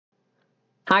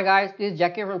Hi guys, this is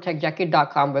Jackie from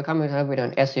techjackie.com. Welcome to another video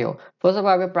on SEO. First of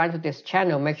all, if you're brand to this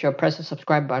channel, make sure to press the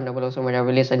subscribe button down below so when I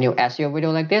release a new SEO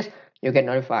video like this, you get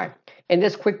notified. In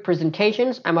this quick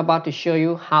presentations, I'm about to show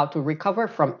you how to recover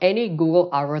from any Google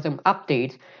algorithm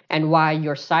updates and why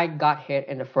your site got hit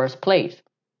in the first place.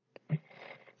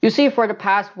 You see, for the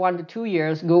past 1 to 2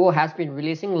 years, Google has been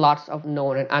releasing lots of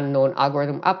known and unknown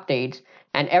algorithm updates,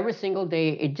 and every single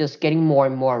day it's just getting more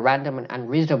and more random and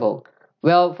unreasonable.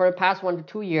 Well, for the past 1 to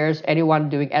 2 years, anyone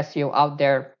doing SEO out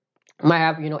there might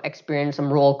have experienced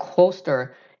some roller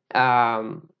coaster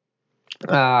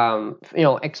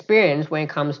experience when it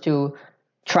comes to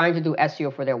trying to do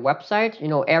SEO for their website.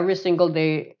 Every single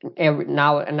day, every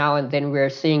now and then, we're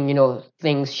seeing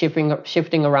things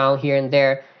shifting around here and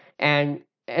there, and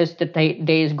as the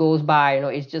days goes by,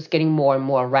 it's just getting more and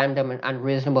more random and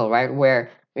unreasonable, right?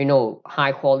 Where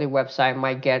high quality website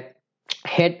might get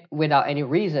hit without any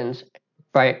reasons,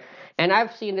 right? And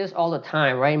I've seen this all the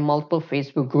time, right? In multiple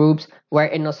Facebook groups where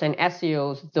innocent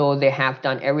SEOs, though they have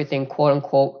done everything quote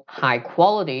unquote high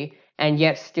quality, and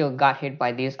yet still got hit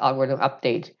by these algorithm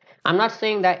updates. I'm not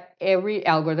saying that every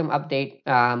algorithm update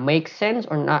makes sense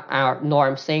or not, nor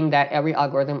I'm saying that every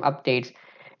algorithm update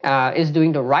is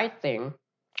doing the right thing.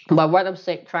 But what I'm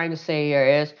trying to say here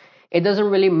is it doesn't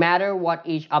really matter what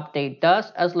each update does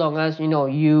as long as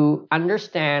you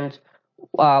understand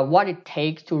what it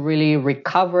takes to really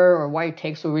recover, or what it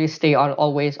takes to really stay on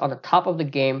always on the top of the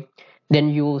game. Then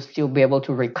you will still be able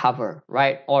to recover,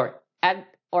 right? Or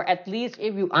at least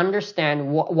if you understand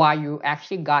why you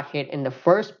actually got hit in the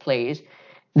first place,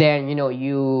 then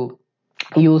you'll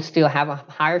still have a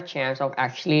higher chance of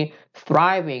actually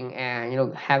thriving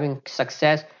and having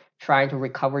success trying to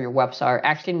recover your website, or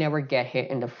actually never get hit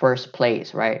in the first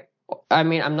place, right? I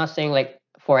mean, I'm not saying like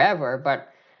forever, but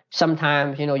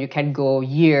sometimes you can go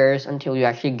years until you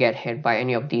actually get hit by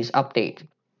any of these updates.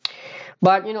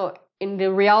 But in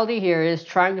the reality here is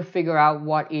trying to figure out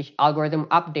what each algorithm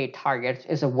update targets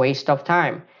is a waste of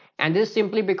time. And this is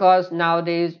simply because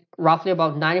nowadays roughly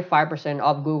about 95%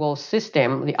 of Google's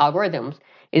system, the algorithms,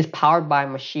 is powered by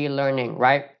machine learning,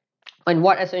 right? And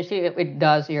what essentially it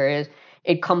does here is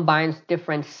it combines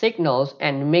different signals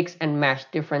and mix and match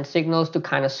different signals to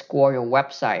kind of score your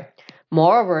website.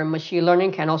 Moreover, machine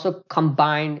learning can also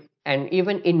combine and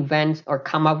even invent or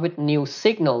come up with new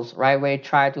signals, right, where it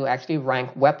try to actually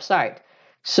rank website.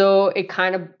 So it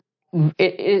kind of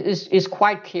it is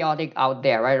quite chaotic out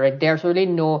there, right? There's really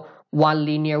no one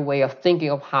linear way of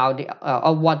thinking of how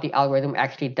of what the algorithm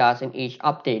actually does in each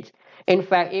update. In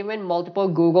fact, even multiple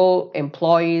Google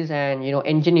employees and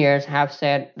engineers have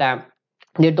said that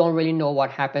they don't really know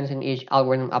what happens in each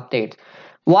algorithm update.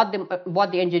 What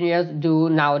the engineers do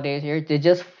nowadays here, they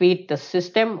just feed the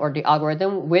system or the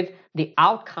algorithm with the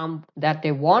outcome that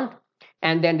they want,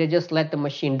 and then they just let the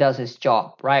machine does its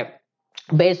job, right?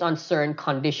 Based on certain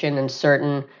condition and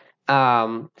certain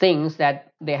things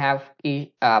that they have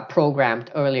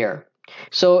programmed earlier.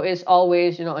 So it's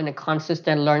always in a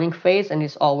consistent learning phase, and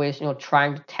it's always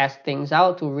trying to test things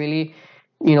out to really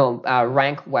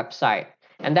rank website.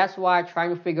 And that's why trying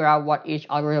to figure out what each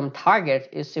algorithm targets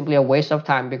is simply a waste of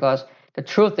time, because the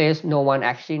truth is no one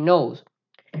actually knows.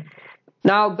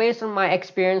 Now, based on my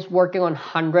experience working on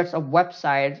hundreds of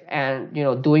websites and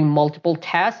doing multiple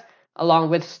tests,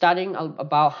 along with studying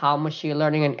about how machine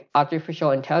learning and artificial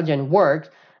intelligence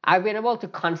works, I've been able to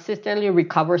consistently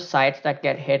recover sites that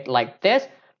get hit like this,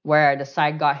 where the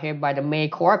site got hit by the May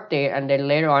core update and then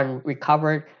later on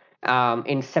recovered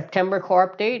in September core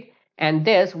update, and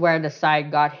this where the site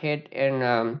got hit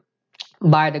in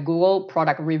by the Google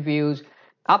product reviews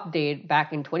update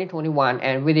back in 2021,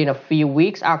 and within a few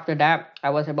weeks after that I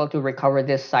was able to recover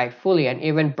this site fully and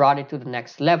even brought it to the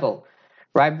next level,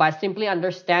 right? By simply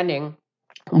understanding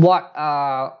what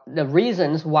the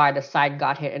reasons why the site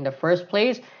got hit in the first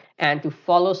place, and to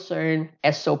follow certain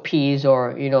SOPs,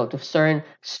 or to certain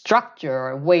structure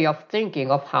or way of thinking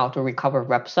of how to recover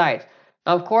websites.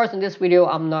 Now, of course, in this video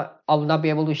I will not be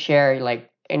able to share like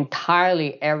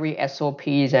entirely every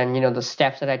SOPs and the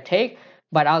steps that I take,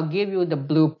 but I'll give you the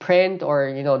blueprint,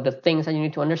 or the things that you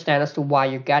need to understand as to why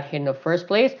you got hit in the first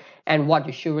place and what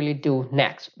you should really do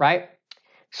next, right?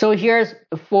 So here's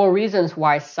 4 reasons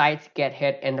why sites get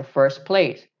hit in the first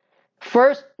place.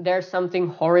 First, there's something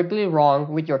horribly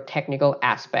wrong with your technical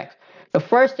aspects. The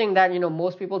first thing that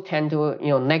most people tend to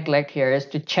neglect here is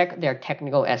to check their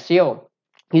technical SEO.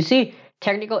 You see,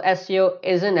 technical SEO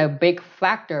isn't a big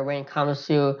factor when it comes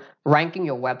to ranking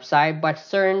your website, but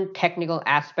certain technical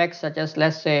aspects, such as,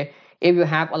 let's say, if you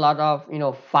have a lot of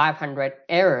 500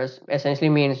 errors, essentially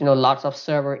means lots of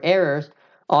server errors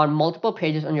on multiple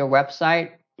pages on your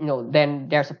website, then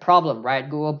there's a problem, right?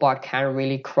 Googlebot can't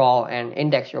really crawl and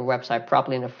index your website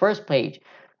properly in the first place.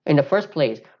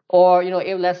 Or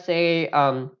if let's say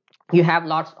you have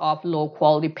lots of low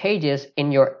quality pages in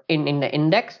the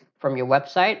index from your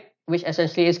website, which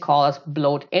essentially is called as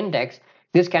bloat index.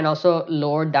 This can also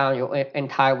lower down your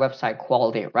entire website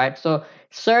quality, right? So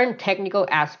certain technical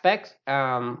aspects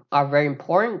are very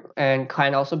important and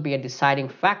can also be a deciding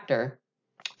factor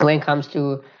when it comes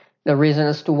to the reason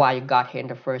as to why you got hit in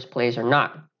the first place or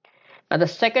not. Now, the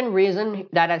second reason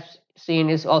that I've seen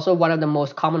is also one of the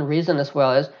most common reasons as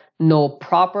well is no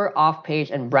proper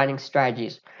off-page and branding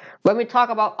strategies. When we talk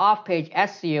about off-page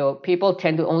SEO, people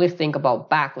tend to only think about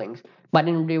backlinks, but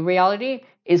in the reality,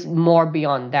 it's more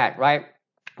beyond that, right?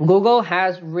 Google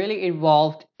has really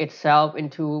evolved itself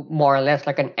into more or less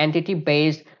like an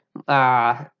entity-based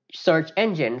search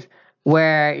engines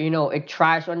where it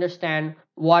tries to understand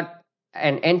what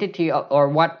an entity or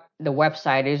what the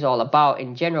website is all about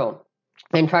in general,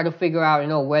 and try to figure out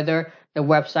whether the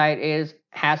website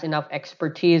has enough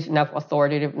expertise, enough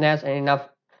authoritativeness, and enough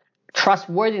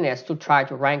trustworthiness to try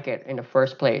to rank it in the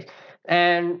first place.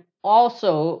 And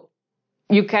also,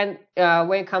 you can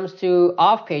when it comes to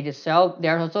off page itself,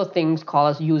 there are also things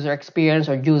called as user experience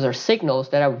or user signals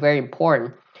that are very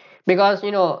important, because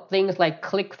things like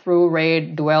click-through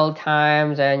rate, dwell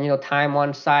times, and time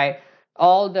on site,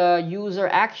 all the user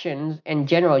actions and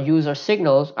general user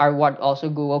signals are what also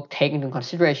Google take into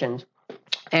considerations.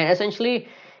 And essentially,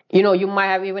 you might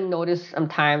have even noticed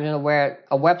sometimes where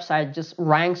a website just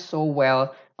ranks so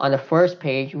well on the first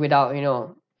page without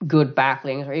good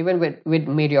backlinks, or even with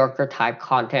mediocre type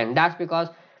content. That's because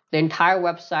the entire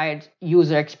website's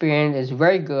user experience is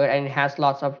very good and it has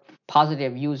lots of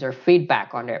positive user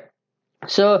feedback on it.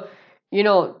 So,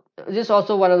 this is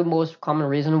also one of the most common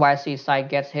reasons why I see site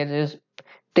gets hit is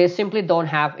they simply don't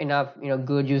have enough,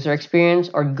 good user experience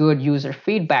or good user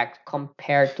feedback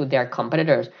compared to their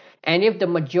competitors. And if the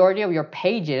majority of your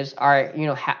pages are,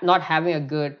 not having a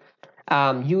good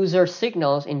user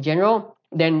signals in general,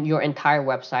 then your entire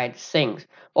website sinks.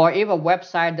 Or if a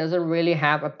website doesn't really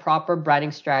have a proper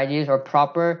branding strategies or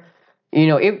proper,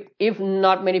 if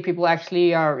not many people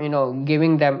actually are,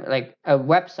 giving them like a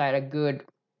website a good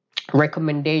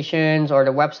recommendations, or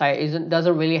the website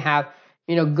doesn't really have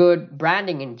good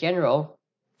branding in general,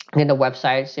 then the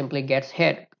website simply gets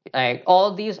hit. Like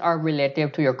all these are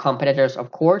relative to your competitors,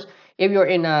 of course. If you're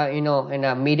in a in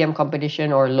a medium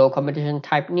competition or low competition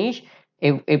type niche,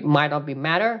 it might not be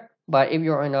matter. But if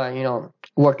you're in a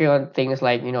working on things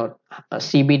like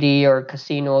CBD or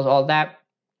casinos, all that,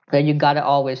 then you gotta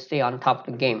always stay on top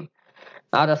of the game.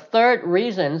 Now, the third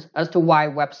reasons as to why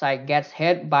website gets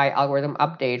hit by algorithm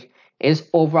updates is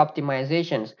over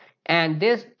optimizations. And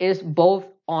this is both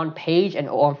on page and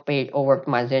off page over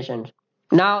optimizations.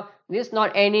 Now, this is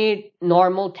not any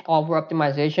normal over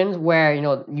optimizations where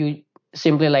you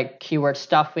simply like keyword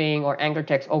stuffing or anchor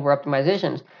text over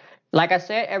optimizations. Like I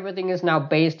said, everything is now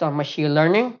based on machine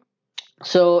learning.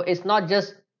 So it's not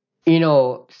just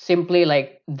simply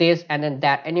like this and then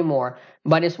that anymore,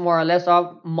 but it's more or less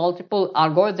of multiple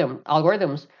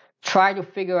algorithms try to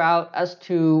figure out as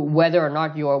to whether or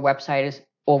not your website is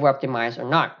over optimized or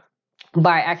not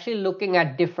by actually looking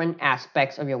at different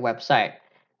aspects of your website,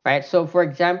 right? So for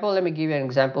example, let me give you an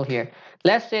example here.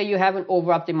 Let's say you have an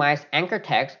over optimized anchor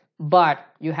text, but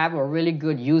you have a really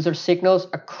good user signals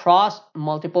across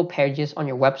multiple pages on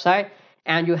your website,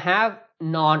 and you have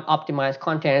non-optimized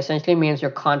content. Essentially means your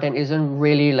content isn't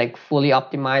really like fully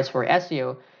optimized for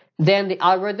SEO. Then the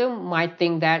algorithm might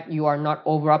think that you are not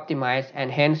over optimized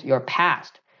and hence you're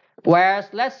passed. Whereas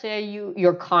let's say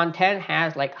your content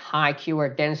has like high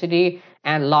keyword density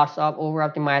and lots of over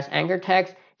optimized anchor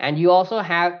text, and you also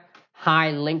have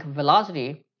high link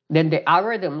velocity, then the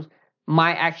algorithms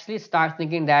might actually start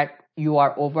thinking that you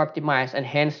are over optimized and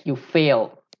hence you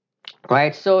fail,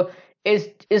 right? So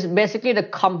it's basically the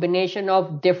combination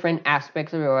of different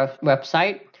aspects of your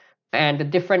website and the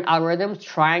different algorithms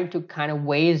trying to kind of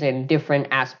ways in different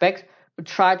aspects to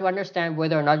try to understand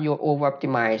whether or not you're over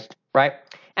optimized, right?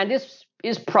 And this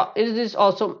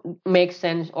also makes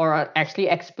sense or actually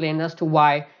explains as to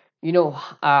why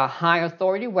high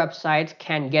authority websites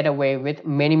can get away with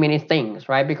many things,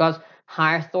 right? Because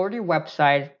high authority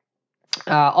websites,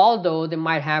 although they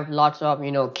might have lots of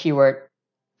keyword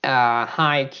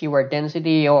high keyword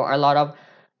density or a lot of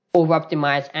over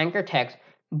optimized anchor text,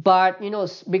 but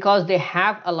because they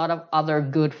have a lot of other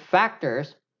good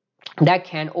factors that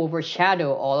can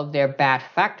overshadow all of their bad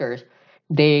factors,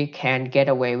 they can get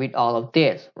away with all of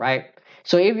this, right?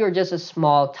 So if you're just a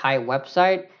small Thai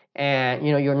website and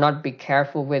you're not be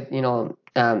careful with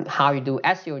how you do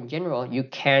SEO in general, you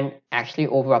can actually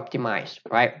over optimize,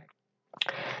 right?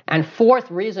 And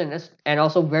fourth reason is, and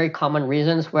also very common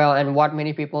reason as well, and what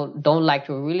many people don't like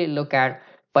to really look at,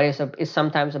 but it's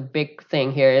sometimes a big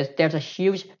thing here, is there's a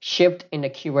huge shift in the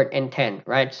keyword intent,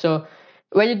 right? So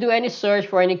when you do any search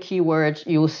for any keywords,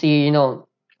 you'll see,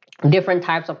 different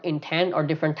types of intent or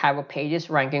different type of pages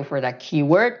ranking for that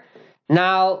keyword.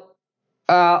 Now,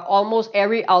 almost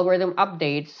every algorithm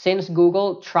update, since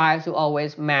Google tries to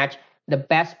always match the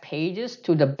best pages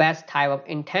to the best type of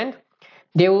intent,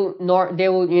 they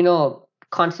will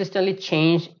consistently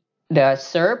change the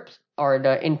SERPs or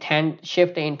the intent,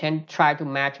 shift the intent, try to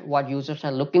match what users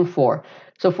are looking for.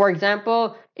 So for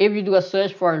example, if you do a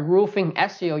search for roofing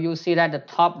SEO, you'll see that the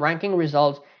top ranking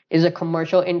results is a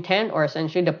commercial intent, or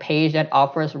essentially the page that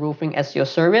offers roofing SEO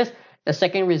service. The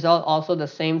second result also the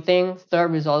same thing.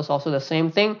 Third result is also the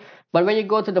same thing. But when you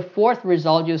go to the fourth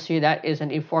result, you see that is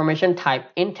an information type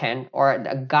intent, or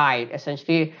a guide,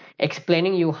 essentially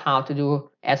explaining you how to do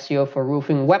SEO for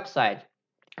roofing website.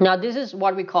 Now, this is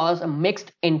what we call as a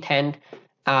mixed intent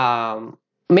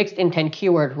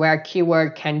keyword, where a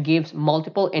keyword can give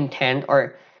multiple intent,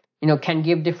 or can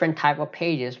give different type of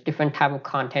pages, different type of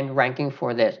content ranking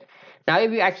for this. Now,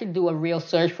 if you actually do a real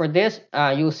search for this,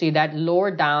 you'll see that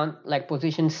lower down, like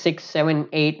position 6, 7,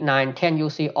 8, 9, 10, you'll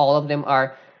see all of them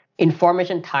are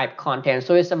information type content.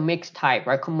 So it's a mixed type,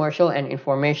 right? Commercial and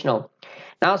informational.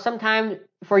 Now, sometimes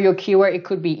for your keyword, it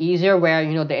could be easier where,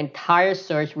 the entire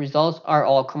search results are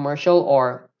all commercial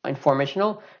or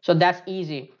informational. So that's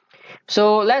easy.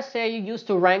 So let's say you used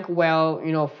to rank well,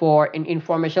 for an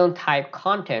informational type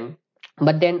content,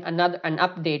 but then an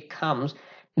update comes,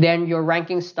 then your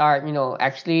rankings start,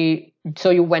 actually, so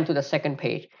you went to the second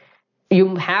page.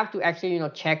 You have to actually,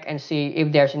 check and see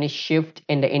if there's any shift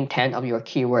in the intent of your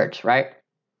keywords, right?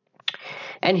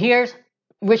 And here's,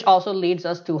 which also leads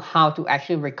us to how to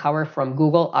actually recover from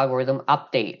Google algorithm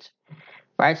updates,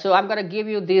 right? So I'm going to give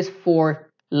you these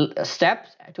 4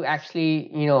 steps to actually,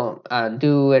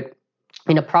 do it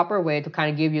in a proper way, to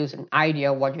kind of give you an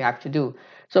idea of what you have to do.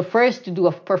 So first,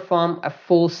 to perform a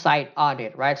full site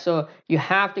audit, right? So you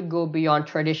have to go beyond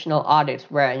traditional audits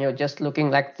where, just looking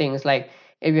like things like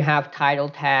if you have title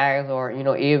tags, or,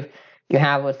 if you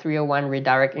have a 301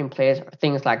 redirect in place, or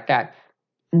things like that.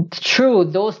 True,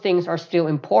 those things are still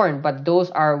important, but those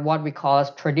are what we call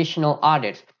as traditional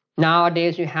audits.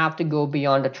 Nowadays, you have to go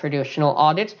beyond the traditional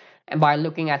audits, and by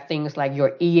looking at things like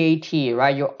your EAT,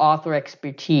 right, your author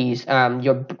expertise,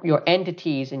 your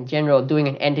entities in general, doing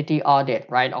an entity audit,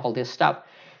 right, all this stuff.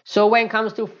 So when it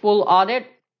comes to full audit,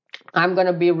 I'm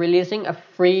gonna be releasing a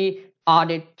free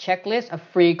audit checklist, a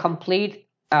free complete,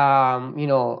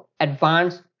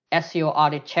 advanced SEO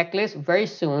audit checklist very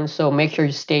soon. So make sure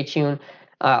you stay tuned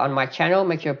on my channel.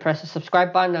 Make sure you press the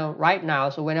subscribe button right now.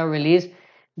 So when I release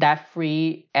that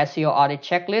free SEO audit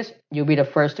checklist, you'll be the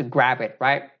first to grab it,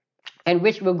 right? And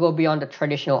which will go beyond the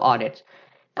traditional audits.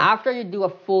 After you do a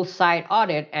full site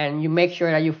audit and you make sure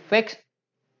that you fix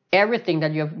everything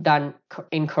that you have done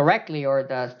incorrectly, or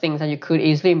the things that you could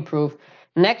easily improve,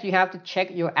 next you have to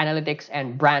check your analytics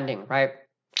and branding, right?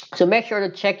 So make sure to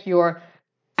check your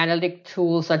analytic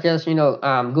tools such as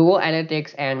Google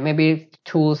Analytics, and maybe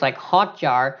tools like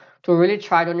Hotjar, to really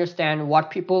try to understand what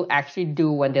people actually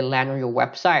do when they land on your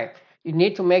website. You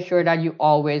need to make sure that you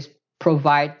always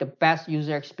provide the best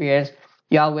user experience.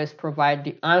 You always provide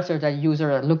the answers that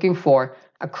users are looking for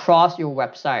across your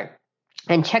website.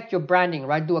 And check your branding,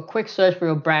 right? Do a quick search for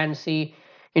your brand. See,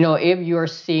 if you're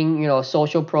seeing,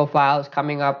 social profiles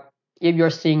coming up, if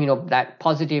you're seeing, that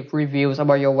positive reviews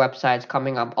about your websites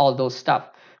coming up, all those stuff.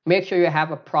 Make sure you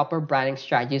have a proper branding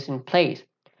strategies in place.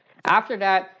 After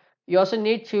that, you also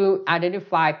need to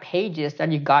identify pages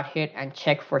that you got hit and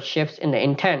check for shifts in the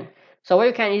intent. So what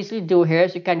you can easily do here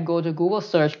is you can go to Google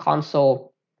Search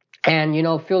Console and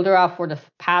filter out for the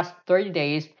past 30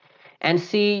 days and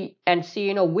see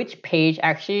which page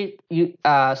actually you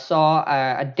saw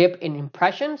a dip in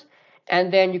impressions,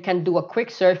 and then you can do a quick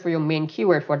search for your main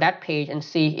keyword for that page and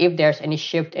see if there's any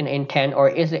shift in intent, or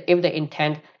if the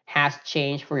intent has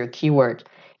changed for your keyword.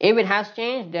 If it has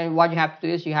changed, then what you have to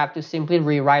do is you have to simply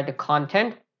rewrite the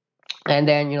content and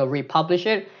then republish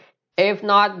it. If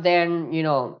not, then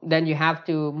then you have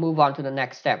to move on to the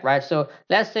next step, right? So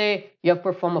let's say you have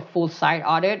performed a full site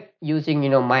audit using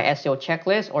my SEO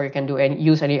checklist, or you can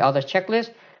use any other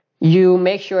checklist. You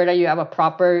make sure that you have a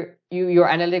proper your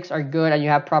analytics are good and you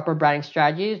have proper branding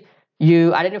strategies.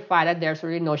 You identify that there's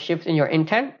really no shift in your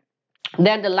intent.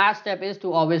 Then the last step is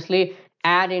to obviously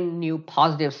add in new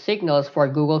positive signals for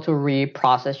Google to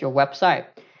reprocess your website.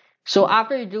 So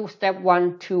after you do step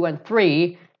 1, 2, and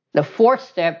 3, the fourth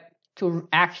step to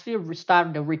actually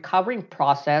restart the recovering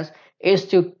process is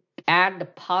to add the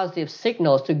positive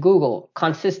signals to Google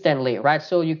consistently, right?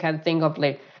 So you can think of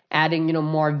like adding,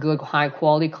 more good high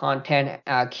quality content,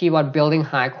 keyword building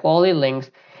high quality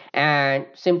links, and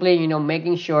simply,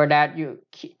 making sure that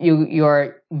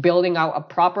you're building out a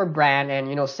proper brand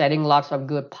and, setting lots of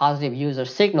good positive user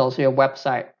signals to your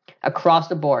website across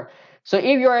the board. So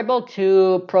if you're able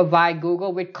to provide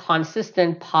Google with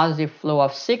consistent positive flow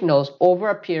of signals over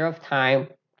a period of time,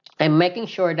 and making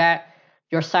sure that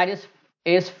your site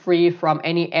is free from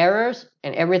any errors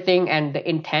and everything, and the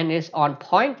intent is on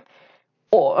point,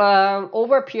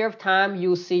 over a period of time,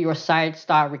 you'll see your site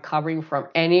start recovering from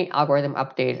any algorithm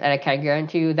updates. And I can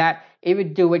guarantee you that if you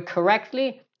do it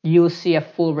correctly, you'll see a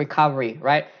full recovery,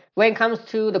 right? When it comes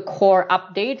to the core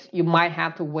updates, you might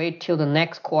have to wait till the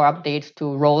next core updates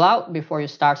to roll out before you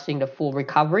start seeing the full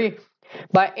recovery.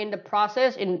 But in the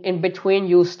process, in between,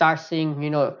 you start seeing,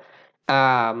 you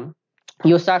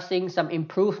start seeing some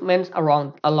improvements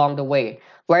along the way.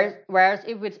 Whereas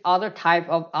if it's other type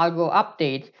of algo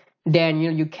updates, then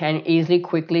you can easily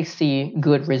quickly see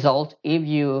good results if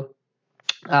you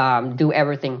do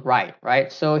everything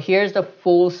right? So here's the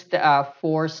full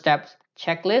 4 steps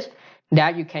checklist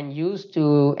that you can use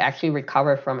to actually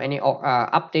recover from any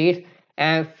update.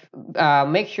 And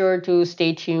make sure to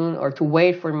stay tuned or to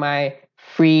wait for my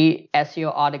free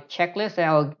SEO audit checklist that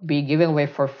I'll be giving away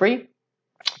for free,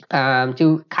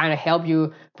 to kind of help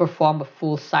you perform a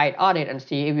full site audit and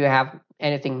see if you have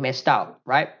anything missed out,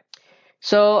 right?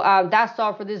 So that's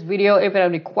all for this video. If you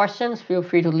have any questions, feel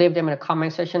free to leave them in the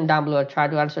comment section down below. I'll try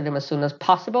to answer them as soon as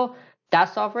possible.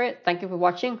 That's all for it. Thank you for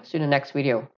watching. See you in the next video.